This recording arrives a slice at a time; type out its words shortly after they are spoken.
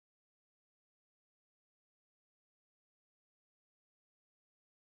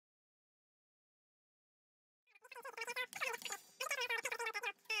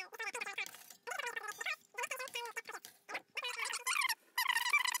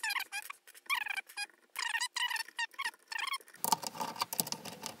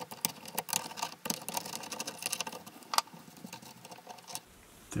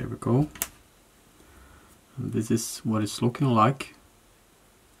There we go. And this is what it's looking like.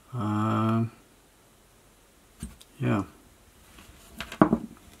 Yeah.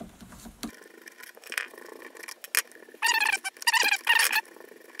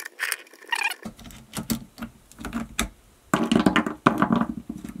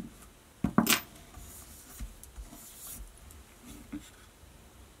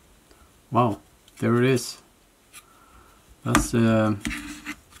 Wow, there it is. That's the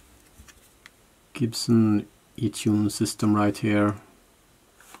Gibson Etune system right here.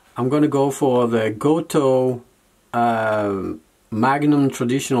 I'm gonna go for the Gotoh Magnum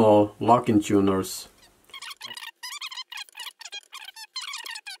Traditional lock-in tuners.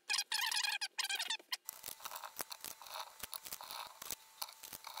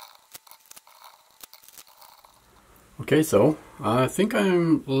 Okay, so I think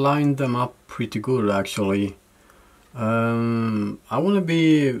I'm lined them up pretty good actually. I want to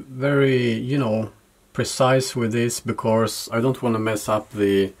be very, you know, precise with this because I don't want to mess up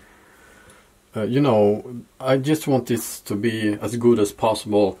the, you know, I just want this to be as good as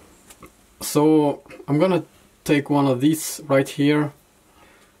possible. So I'm gonna take one of these right here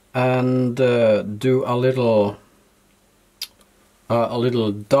and do a little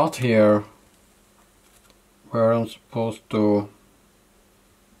dot here where I'm supposed to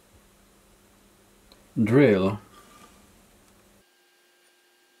drill.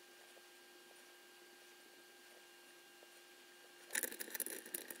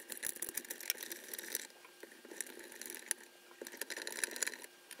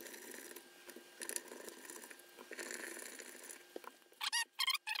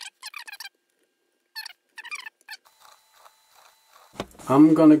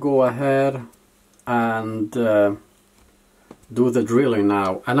 I'm gonna go ahead and do the drilling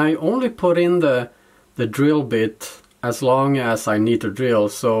now, and I only put in the drill bit as long as I need to drill,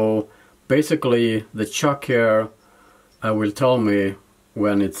 so basically the chuck here will tell me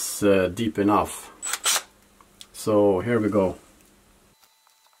when it's deep enough. So here we go.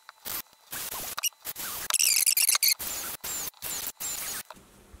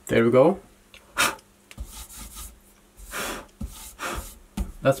 There we go.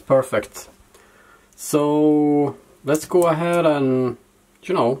 That's perfect. So let's go ahead and,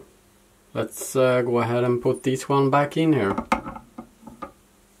 you know, let's go ahead and put this one back in here.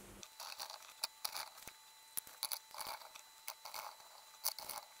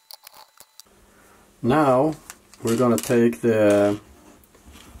 Now we're gonna take the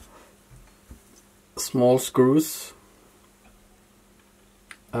small screws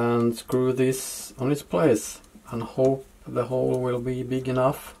and screw this on its place and hope the hole will be big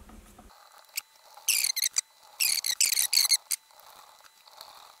enough.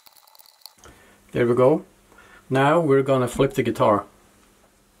 There we go. Now we're gonna flip the guitar.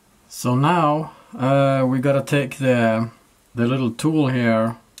 So now we gotta take the little tool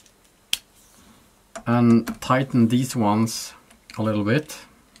here and tighten these ones a little bit.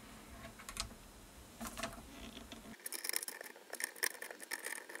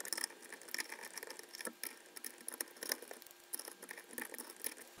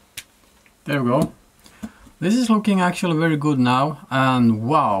 There we go. This is looking actually very good now, and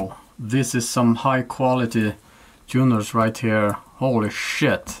wow, this is some high quality tuners right here. Holy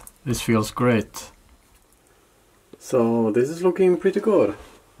shit, this feels great. So this is looking pretty good.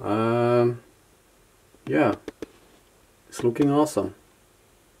 Yeah, it's looking awesome.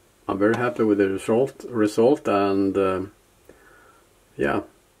 I'm very happy with the result and yeah.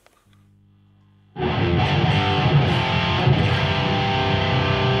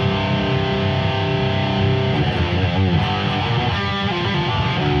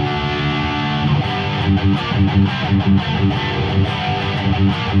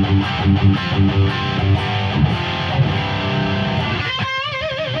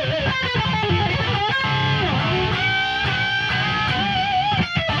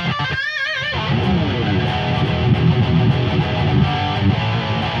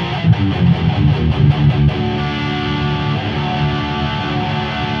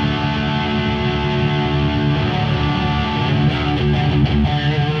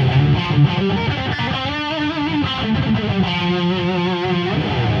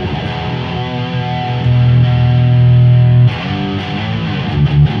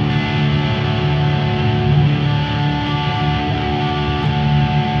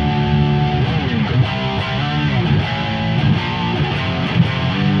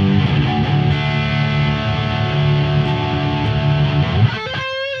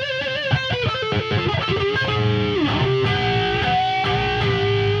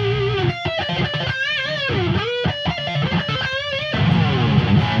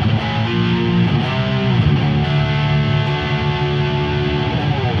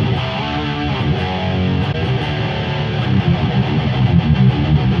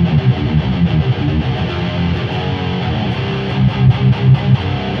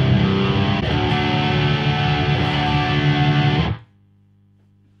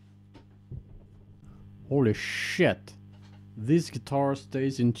 Holy shit! This guitar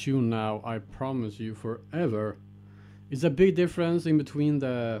stays in tune now, I promise you, forever. It's a big difference in between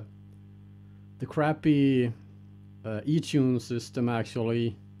the crappy Etune system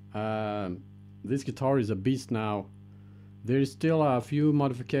actually. This guitar is a beast now. There is still a few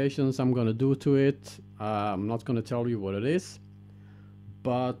modifications I'm gonna do to it. I'm not gonna tell you what it is,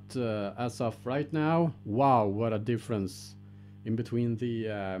 but as of right now, wow, what a difference in between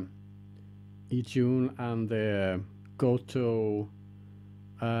the Etune and the Gotoh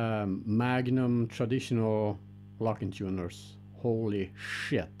Magnum Traditional locking tuners. Holy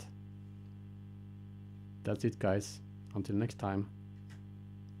shit. That's it, guys. Until next time,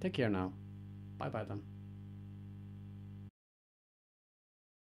 take care now. Bye bye then.